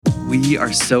We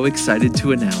are so excited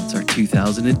to announce our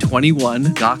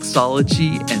 2021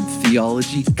 Doxology and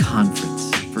Theology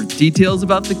Conference. For details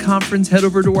about the conference, head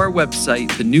over to our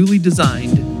website, the newly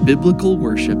designed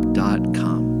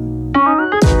biblicalworship.com.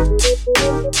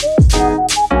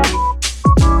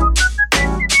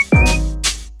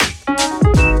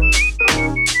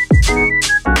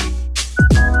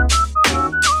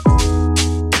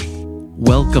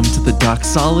 Welcome to the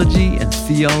Doxology and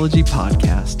Theology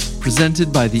Podcast,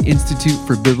 presented by the Institute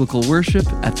for Biblical Worship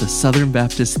at the Southern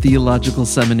Baptist Theological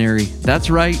Seminary. That's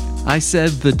right, I said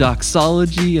the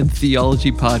Doxology and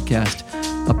Theology Podcast,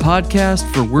 a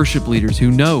podcast for worship leaders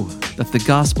who know that the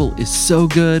gospel is so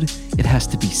good, it has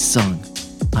to be sung.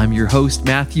 I'm your host,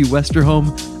 Matthew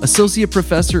Westerholm, Associate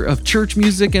Professor of Church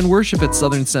Music and Worship at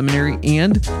Southern Seminary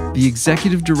and the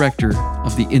Executive Director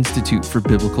of the Institute for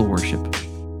Biblical Worship.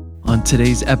 On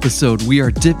today's episode, we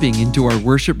are dipping into our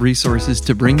worship resources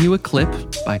to bring you a clip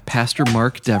by Pastor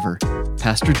Mark Dever.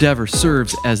 Pastor Dever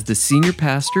serves as the senior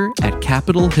pastor at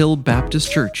Capitol Hill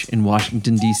Baptist Church in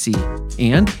Washington, D.C.,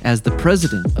 and as the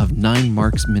president of Nine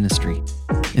Marks Ministry.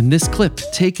 In this clip,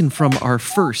 taken from our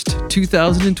first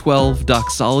 2012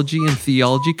 Doxology and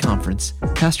Theology Conference,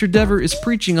 Pastor Dever is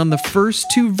preaching on the first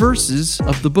two verses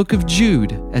of the book of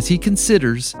Jude as he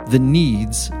considers the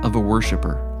needs of a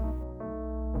worshiper.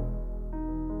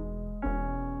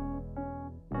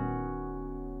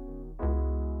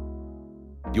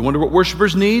 You wonder what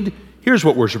worshipers need? Here's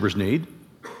what worshipers need.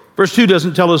 Verse 2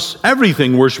 doesn't tell us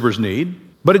everything worshipers need,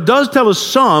 but it does tell us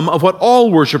some of what all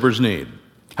worshipers need.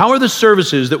 How are the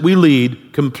services that we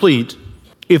lead complete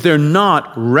if they're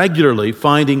not regularly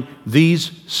finding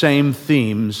these same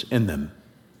themes in them?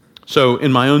 So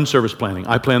in my own service planning,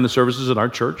 I plan the services at our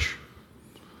church.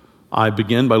 I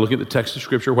begin by looking at the text of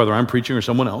Scripture, whether I'm preaching or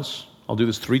someone else. I'll do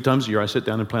this 3 times a year. I sit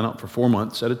down and plan out for 4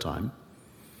 months at a time.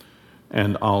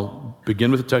 And I'll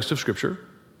begin with the text of Scripture,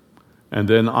 and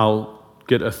then I'll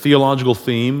get a theological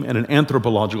theme and an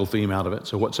anthropological theme out of it.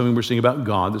 So what's something we're seeing about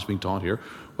God that's being taught here?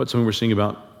 What's something we're seeing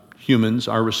about humans,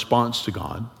 our response to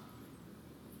God?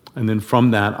 And then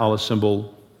from that, I'll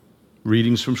assemble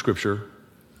readings from Scripture,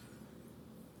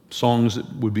 songs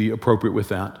that would be appropriate with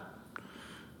that,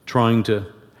 trying to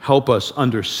help us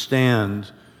understand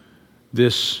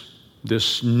this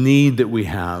need that we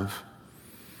have,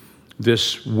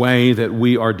 this way that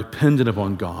we are dependent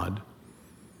upon God,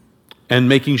 and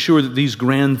making sure that these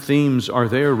grand themes are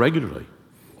there regularly.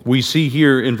 We see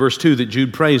here in verse 2 that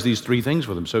Jude prays these 3 things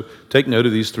for them. So take note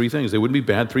of these 3 things. They wouldn't be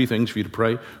bad 3 things for you to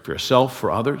pray for yourself,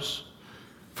 for others.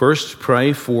 First,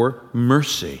 pray for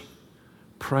mercy.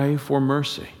 Pray for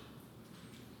mercy.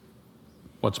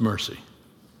 What's mercy?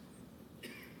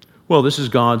 Well, this is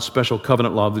God's special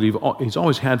covenant love that He's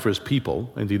always had for His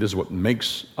people. Indeed, this is what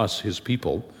makes us His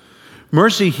people.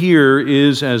 Mercy here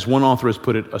is, as one author has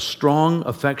put it, a strong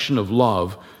affection of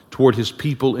love toward His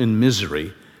people in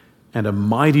misery and a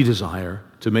mighty desire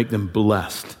to make them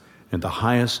blessed in the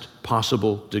highest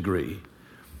possible degree.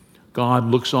 God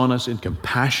looks on us in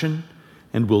compassion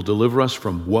and will deliver us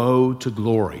from woe to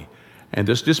glory. And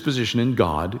this disposition in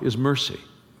God is mercy.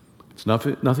 It's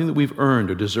nothing that we've earned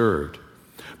or deserved.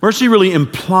 Mercy really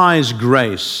implies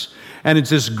grace, and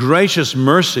it's this gracious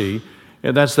mercy,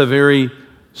 and that's the very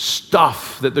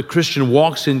stuff that the Christian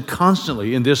walks in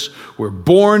constantly. In this we're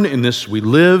born, in this we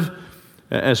live.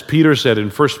 As Peter said in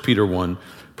 1 Peter 1,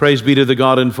 praise be to the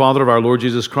God and Father of our Lord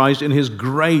Jesus Christ. In His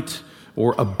great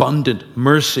or abundant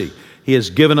mercy, He has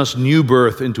given us new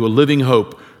birth into a living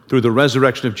hope through the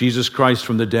resurrection of Jesus Christ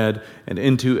from the dead and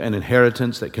into an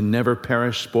inheritance that can never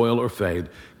perish, spoil, or fade,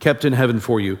 kept in heaven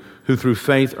for you, who through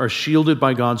faith are shielded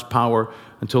by God's power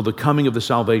until the coming of the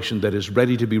salvation that is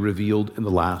ready to be revealed in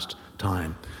the last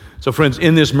time. So friends,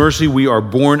 in this mercy we are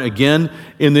born again.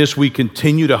 In this we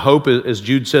continue to hope, as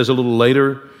Jude says a little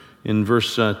later in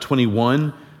verse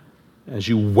 21, as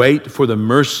you wait for the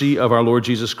mercy of our Lord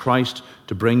Jesus Christ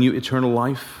to bring you eternal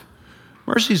life.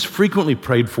 Mercy is frequently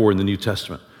prayed for in the New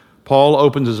Testament. Paul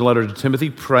opens his letter to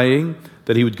Timothy praying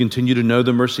that he would continue to know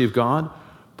the mercy of God.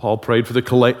 Paul prayed for the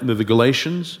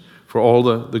Galatians, for all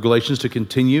the Galatians to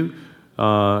continue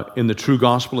in the true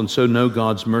gospel and so know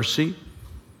God's mercy.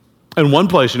 In one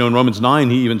place, in Romans 9,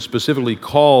 he even specifically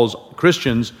calls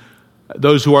Christians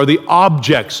those who are the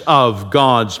objects of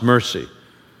God's mercy.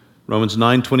 Romans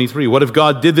 9:23, what if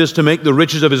God did this to make the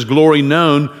riches of His glory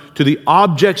known to the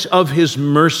objects of His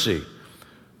mercy,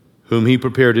 whom He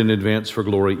prepared in advance for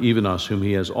glory, even us, whom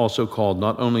He has also called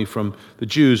not only from the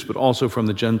Jews, but also from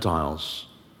the Gentiles.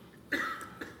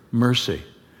 Mercy.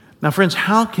 Now, friends,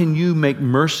 how can you make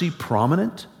mercy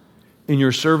prominent in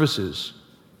your services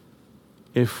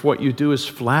if what you do is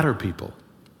flatter people,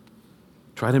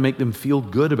 try to make them feel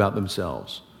good about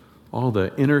themselves, all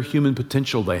the inner human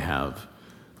potential they have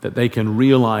that they can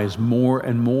realize more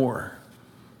and more.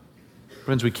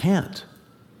 Friends, we can't.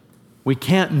 We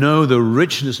can't know the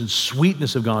richness and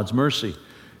sweetness of God's mercy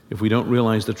if we don't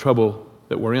realize the trouble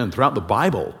that we're in. Throughout the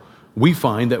Bible, we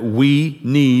find that we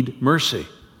need mercy.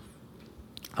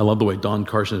 I love the way Don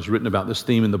Carson has written about this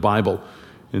theme in the Bible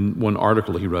in one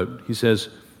article he wrote. He says,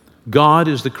 God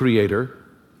is the creator.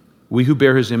 We who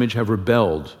bear his image have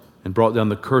rebelled and brought down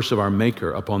the curse of our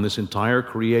Maker upon this entire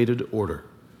created order.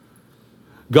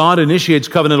 God initiates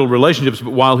covenantal relationships,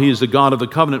 but while he is the God of the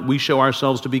covenant, we show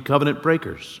ourselves to be covenant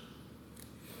breakers.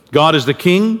 God is the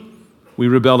king. We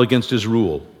rebel against his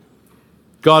rule.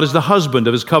 God is the husband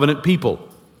of his covenant people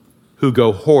who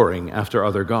go whoring after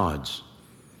other gods.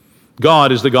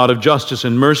 God is the God of justice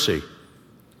and mercy.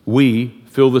 We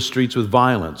fill the streets with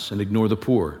violence and ignore the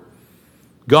poor.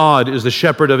 God is the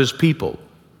shepherd of his people.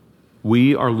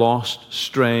 We are lost,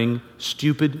 straying,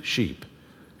 stupid sheep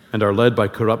and are led by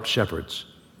corrupt shepherds.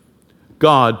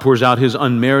 God pours out his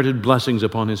unmerited blessings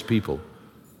upon his people.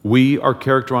 We are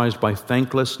characterized by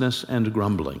thanklessness and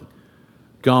grumbling.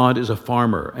 God is a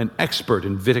farmer, an expert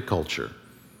in viticulture.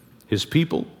 His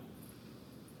people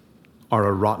are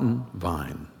a rotten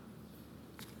vine.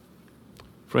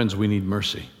 Friends, we need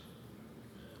mercy.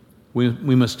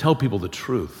 We must tell people the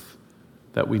truth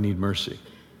that we need mercy.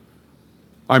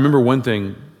 I remember one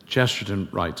thing Chesterton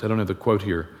writes, I don't have the quote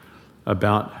here,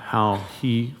 about how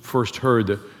he first heard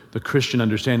the Christian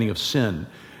understanding of sin.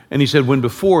 And he said when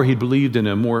before he believed in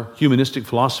a more humanistic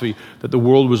philosophy that the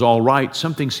world was all right,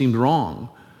 something seemed wrong.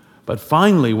 But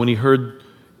finally, when he heard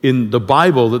in the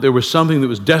Bible that there was something that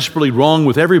was desperately wrong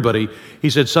with everybody, he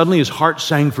said suddenly his heart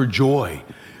sang for joy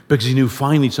because he knew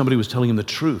finally somebody was telling him the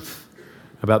truth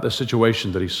about the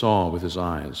situation that he saw with his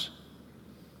eyes.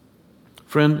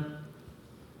 Friend,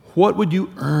 what would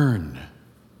you earn?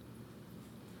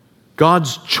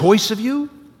 God's choice of you?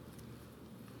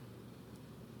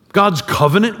 God's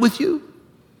covenant with you?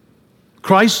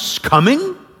 Christ's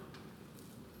coming?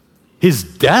 His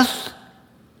death?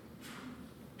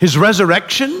 His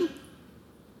resurrection?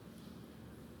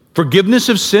 Forgiveness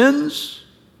of sins?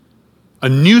 A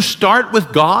new start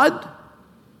with God?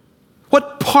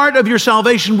 What part of your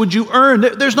salvation would you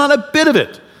earn? There's not a bit of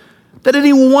it that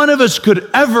any one of us could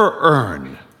ever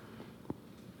earn.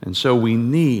 And so we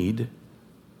need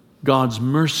God's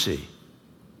mercy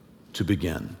to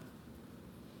begin.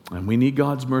 And we need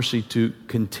God's mercy to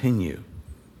continue.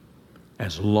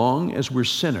 As long as we're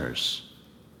sinners,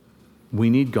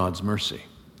 we need God's mercy.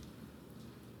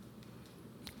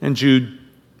 And Jude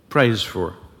prays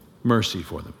for mercy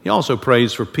for them. He also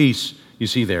prays for peace, you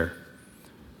see there.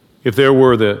 If there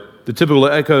were the typical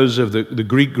echoes of the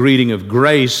Greek greeting of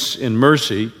grace in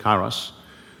mercy, charis,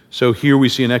 so here we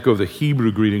see an echo of the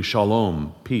Hebrew greeting,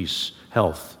 shalom, peace,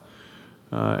 health.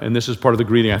 And this is part of the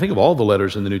greeting, I think, of all the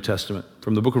letters in the New Testament,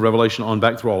 from the book of Revelation on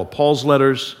back through all of Paul's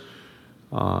letters.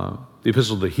 The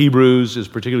epistle to the Hebrews is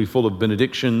particularly full of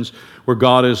benedictions, where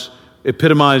God is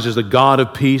epitomized as the God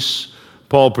of peace.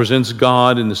 Paul presents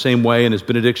God in the same way in his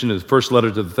benediction in the first letter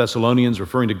to the Thessalonians,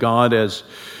 referring to God as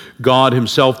God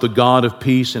himself, the God of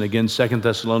peace. And again, 2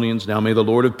 Thessalonians, now may the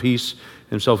Lord of peace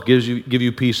himself give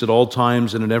you peace at all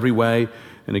times and in every way.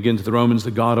 And again to the Romans,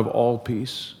 the God of all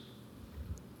peace.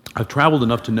 I've traveled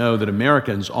enough to know that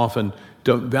Americans often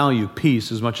don't value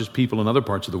peace as much as people in other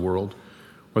parts of the world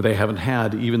where they haven't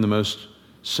had even the most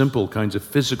simple kinds of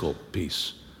physical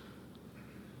peace.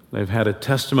 They've had a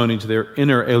testimony to their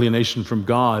inner alienation from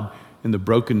God in the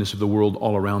brokenness of the world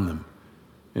all around them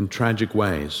in tragic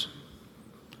ways.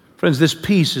 Friends, this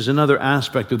peace is another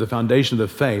aspect of the foundation of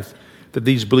the faith that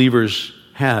these believers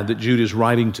had, that Jude is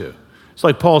writing to. It's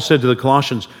like Paul said to the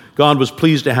Colossians, God was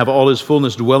pleased to have all his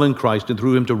fullness dwell in Christ and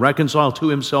through him to reconcile to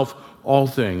himself all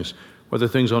things, whether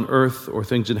things on earth or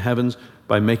things in heavens,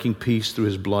 by making peace through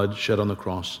his blood shed on the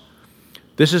cross.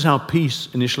 This is how peace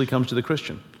initially comes to the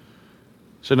Christian.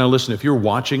 So now listen, if you're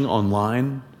watching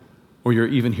online or you're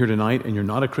even here tonight and you're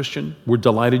not a Christian, we're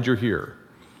delighted you're here.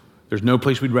 There's no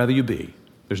place we'd rather you be.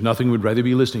 There's nothing we'd rather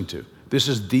be listening to. This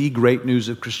is the great news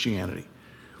of Christianity.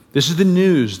 This is the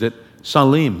news that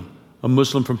Salim, a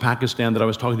Muslim from Pakistan that I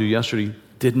was talking to yesterday,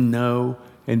 didn't know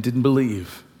and didn't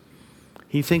believe.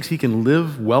 He thinks he can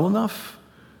live well enough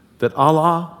that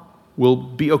Allah will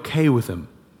be okay with him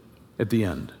at the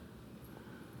end.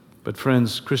 But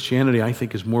friends, Christianity, I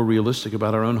think, is more realistic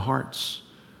about our own hearts.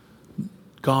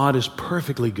 God is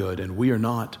perfectly good and we are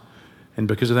not. And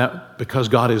because of that, because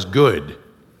God is good,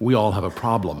 we all have a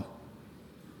problem.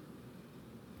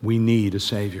 We need a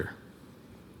Savior.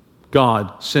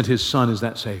 God sent his Son as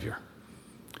that Savior.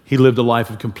 He lived a life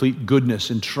of complete goodness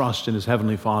and trust in his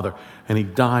heavenly Father, and he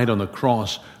died on the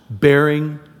cross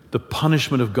bearing the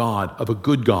punishment of God, of a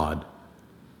good God,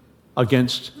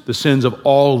 against the sins of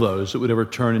all those that would ever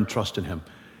turn and trust in him.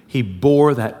 He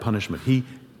bore that punishment. He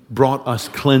brought us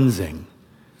cleansing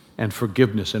and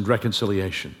forgiveness and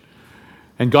reconciliation.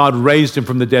 And God raised him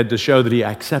from the dead to show that he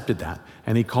accepted that.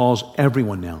 And he calls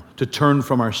everyone now to turn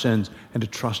from our sins and to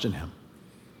trust in him.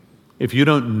 If you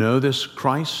don't know this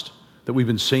Christ that we've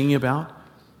been singing about,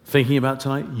 thinking about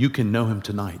tonight, you can know him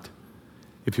tonight.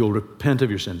 If you'll repent of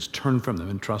your sins, turn from them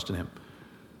and trust in him.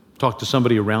 Talk to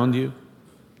somebody around you.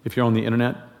 If you're on the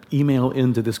internet, email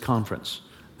into this conference.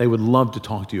 They would love to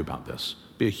talk to you about this.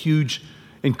 Be a huge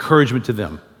encouragement to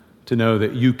them to know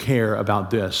that you care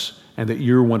about this and that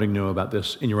you're wanting to know about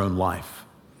this in your own life.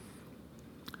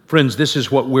 Friends, this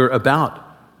is what we're about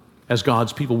as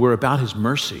God's people. We're about his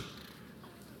mercy.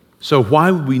 So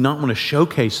why would we not want to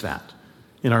showcase that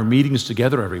in our meetings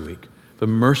together every week? The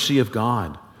mercy of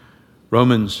God.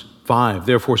 Romans 5,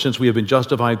 therefore, since we have been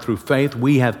justified through faith,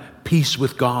 we have peace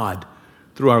with God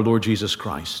through our Lord Jesus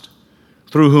Christ,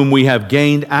 through whom we have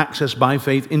gained access by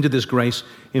faith into this grace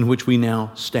in which we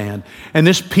now stand. And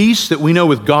this peace that we know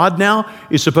with God now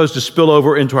is supposed to spill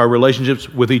over into our relationships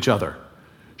with each other.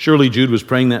 Surely Jude was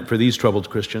praying that for these troubled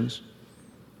Christians.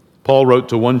 Paul wrote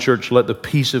to one church, let the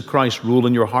peace of Christ rule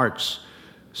in your hearts,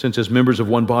 since as members of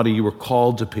one body you were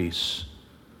called to peace.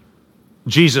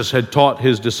 Jesus had taught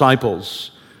his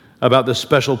disciples about the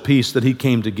special peace that he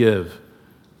came to give.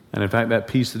 And in fact, that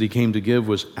peace that he came to give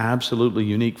was absolutely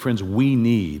unique. Friends, we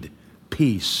need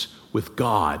peace with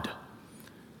God.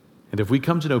 And if we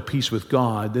come to know peace with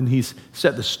God, then he's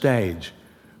set the stage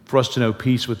for us to know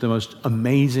peace with the most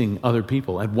amazing other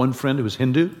people. I had one friend who was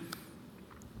Hindu,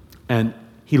 and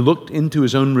he looked into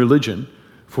his own religion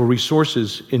for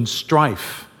resources in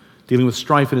strife, dealing with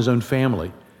strife in his own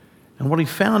family. And what he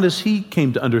found as he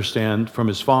came to understand from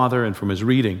his father and from his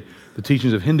reading the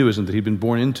teachings of Hinduism that he'd been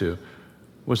born into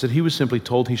was that he was simply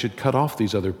told he should cut off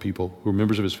these other people who were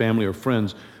members of his family or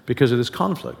friends because of this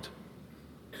conflict.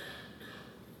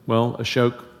 Well,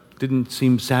 Ashok didn't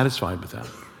seem satisfied with that.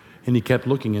 And he kept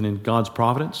looking, and in God's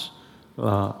providence,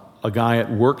 a guy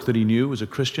at work that he knew was a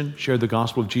Christian, shared the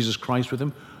gospel of Jesus Christ with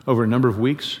him over a number of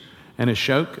weeks, and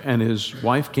Ashok and his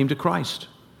wife came to Christ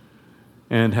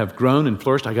and have grown and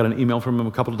flourished. I got an email from him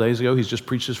a couple of days ago. He's just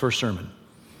preached his first sermon.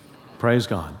 Praise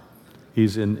God.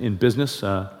 He's in business,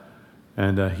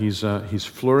 and he's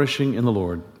flourishing in the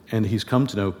Lord, and he's come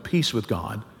to know peace with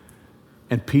God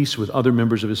and peace with other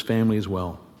members of his family as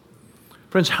well.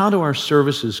 Friends, how do our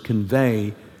services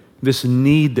convey this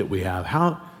need that we have?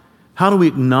 How do we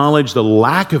acknowledge the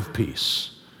lack of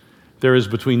peace there is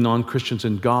between non-Christians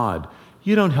and God?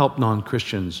 You don't help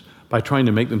non-Christians by trying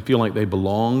to make them feel like they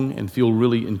belong and feel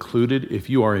really included if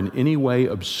you are in any way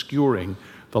obscuring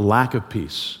the lack of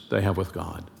peace they have with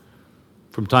God.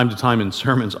 From time to time in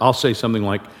sermons, I'll say something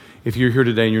like, if you're here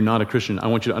today and you're not a Christian, I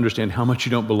want you to understand how much you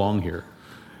don't belong here.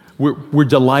 We're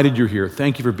delighted you're here.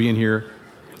 Thank you for being here.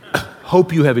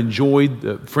 Hope you have enjoyed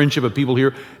the friendship of people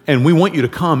here, and we want you to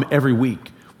come every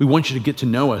week. We want you to get to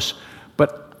know us.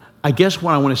 But I guess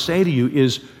what I want to say to you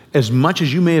is, as much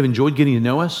as you may have enjoyed getting to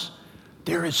know us,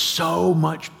 there is so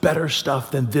much better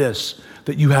stuff than this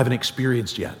that you haven't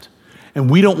experienced yet. And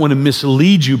we don't want to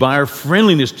mislead you by our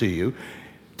friendliness to you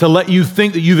to let you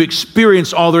think that you've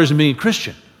experienced all there is in being a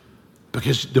Christian,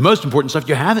 because the most important stuff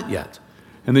you haven't yet.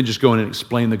 And then just go in and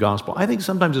explain the gospel. I think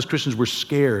sometimes as Christians we're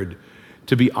scared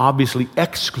to be obviously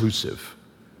exclusive.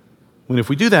 When if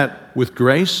we do that with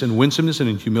grace and winsomeness and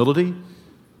in humility,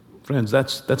 friends,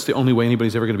 that's the only way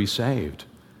anybody's ever going to be saved,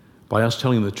 by us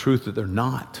telling them the truth that they're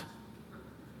not.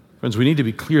 Friends, we need to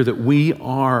be clear that we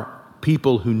are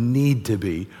people who need to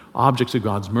be objects of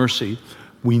God's mercy.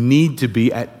 We need to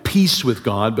be at peace with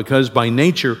God because by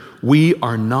nature we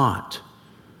are not.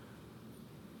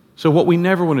 So what we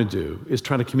never want to do is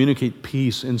try to communicate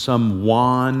peace in some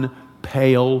wan,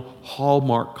 pale,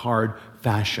 Hallmark card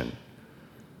fashion,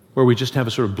 where we just have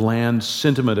a sort of bland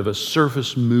sentiment of a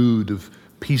surface mood of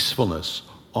peacefulness.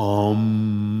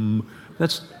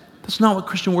 That's not what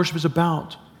Christian worship is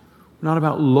about. We're not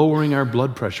about lowering our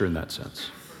blood pressure in that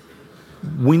sense.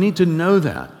 We need to know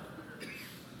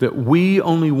that we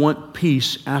only want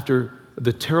peace after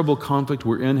the terrible conflict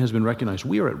we're in has been recognized.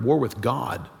 We are at war with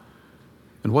God.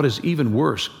 And what is even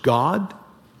worse, God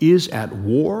is at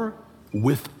war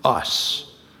with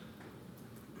us.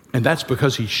 And that's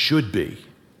because he should be.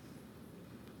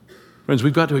 Friends,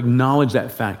 we've got to acknowledge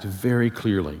that fact very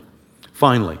clearly.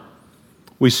 Finally,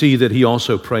 we see that he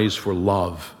also prays for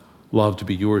love. love to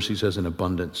be yours, he says, in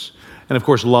abundance. And of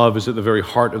course, love is at the very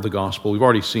heart of the gospel. We've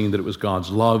already seen that it was God's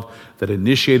love that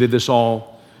initiated this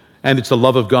all. And it's the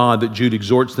love of God that Jude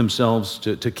exhorts themselves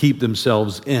to keep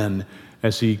themselves in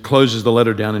as he closes the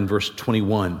letter down in verse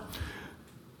 21.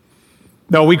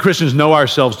 Now, we Christians know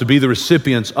ourselves to be the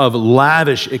recipients of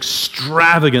lavish,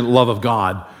 extravagant love of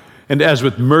God. And as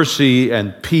with mercy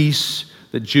and peace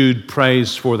that Jude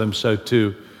prays for them, so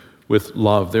too with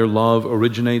love. Their love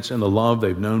originates in the love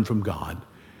they've known from God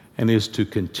and is to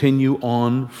continue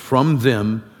on from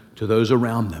them to those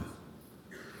around them.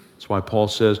 That's why Paul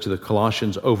says to the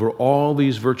Colossians, over all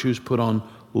these virtues put on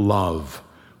love,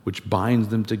 which binds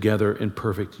them together in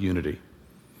perfect unity.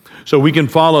 So we can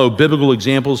follow biblical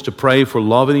examples to pray for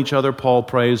love in each other. Paul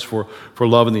prays for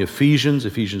love in the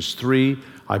Ephesians 3.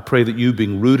 I pray that you,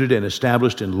 being rooted and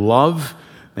established in love,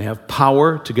 may have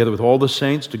power, together with all the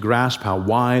saints, to grasp how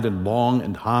wide and long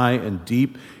and high and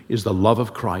deep is the love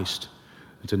of Christ,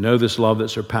 and to know this love that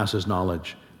surpasses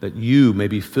knowledge, that you may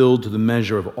be filled to the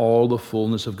measure of all the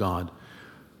fullness of God.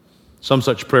 Some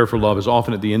such prayer for love is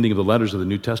often at the ending of the letters of the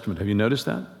New Testament. Have you noticed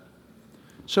that?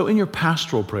 So in your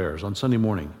pastoral prayers on Sunday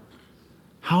morning,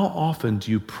 how often do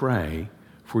you pray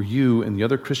for you and the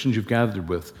other Christians you've gathered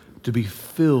with to be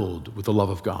filled with the love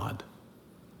of God?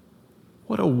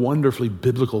 What a wonderfully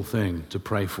biblical thing to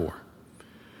pray for.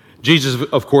 Jesus,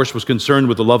 of course, was concerned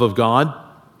with the love of God,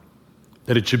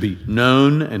 that it should be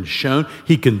known and shown.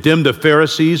 He condemned the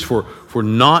Pharisees for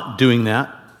not doing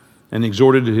that and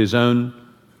exhorted his own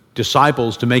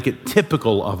disciples to make it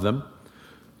typical of them.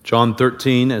 John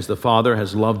 13, as the Father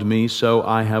has loved me, so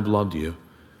I have loved you.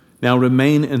 Now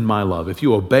remain in my love. If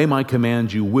you obey my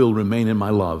commands, you will remain in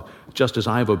my love, just as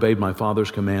I have obeyed my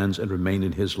Father's commands and remain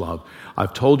in his love.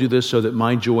 I've told you this so that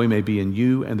my joy may be in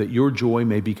you and that your joy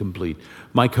may be complete.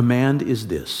 My command is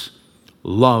this: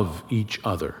 love each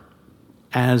other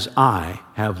as I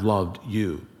have loved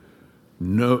you.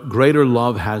 No greater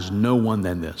love has no one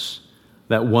than this,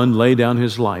 that one lay down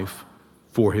his life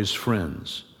for his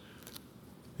friends.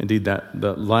 Indeed,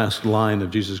 the last line of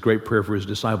Jesus' great prayer for his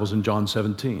disciples in John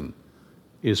 17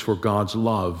 is for God's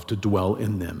love to dwell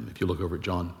in them, if you look over at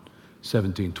John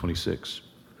 17:26.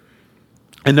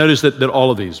 And notice that all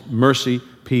of these, mercy,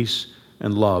 peace,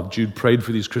 and love, Jude prayed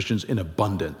for these Christians in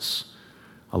abundance.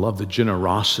 I love the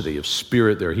generosity of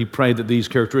spirit there. He prayed that these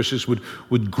characteristics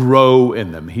would grow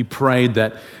in them. He prayed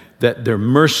that their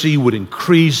mercy would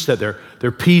increase, that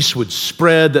their peace would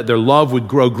spread, that their love would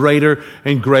grow greater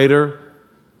and greater.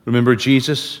 Remember,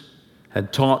 Jesus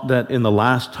had taught that in the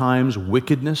last times,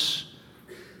 wickedness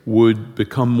would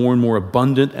become more and more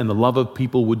abundant, and the love of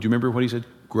people would, do you remember what he said?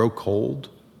 Grow cold.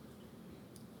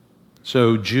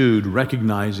 So Jude,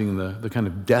 recognizing the kind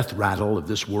of death rattle of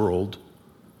this world,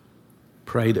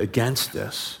 prayed against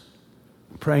this,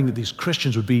 praying that these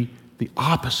Christians would be the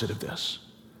opposite of this.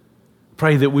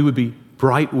 Pray that we would be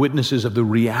bright witnesses of the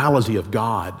reality of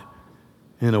God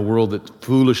in a world that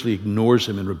foolishly ignores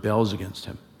him and rebels against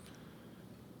him.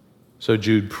 So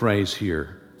Jude prays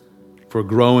here for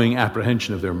growing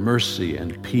apprehension of their mercy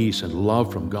and peace and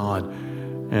love from God,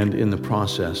 and in the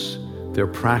process, their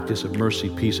practice of mercy,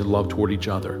 peace, and love toward each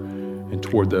other and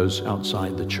toward those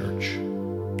outside the church.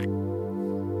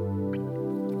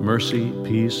 Mercy,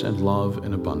 peace, and love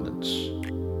in abundance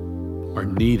are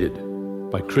needed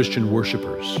by Christian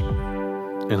worshipers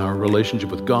in our relationship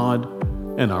with God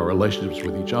and our relationships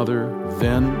with each other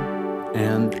then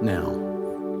and now.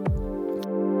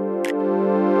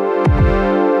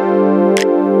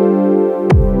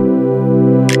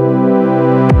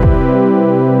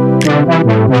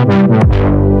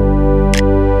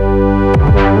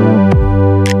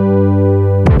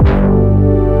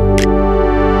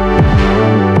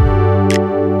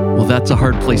 That's a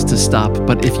hard place to stop,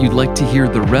 but if you'd like to hear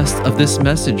the rest of this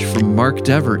message from Mark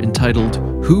Dever entitled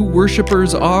Who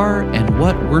Worshipers Are and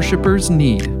What Worshipers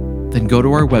Need, then go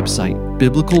to our website,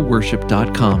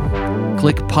 biblicalworship.com.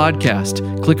 Click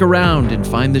podcast, click around, and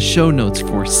find the show notes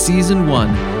for Season 1,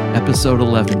 Episode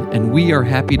 11, and we are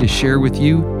happy to share with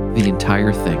you the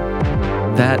entire thing.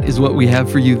 That is what we have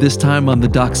for you this time on the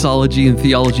Doxology and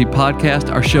Theology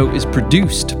podcast. Our show is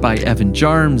produced by Evan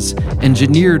Jarms,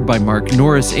 engineered by Mark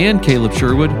Norris and Caleb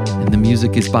Sherwood, and the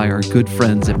music is by our good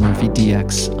friends at Murphy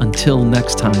DX. Until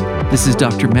next time, this is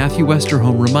Dr. Matthew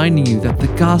Westerholm reminding you that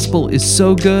the gospel is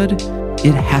so good,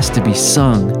 it has to be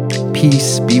sung.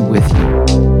 Peace be with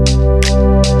you.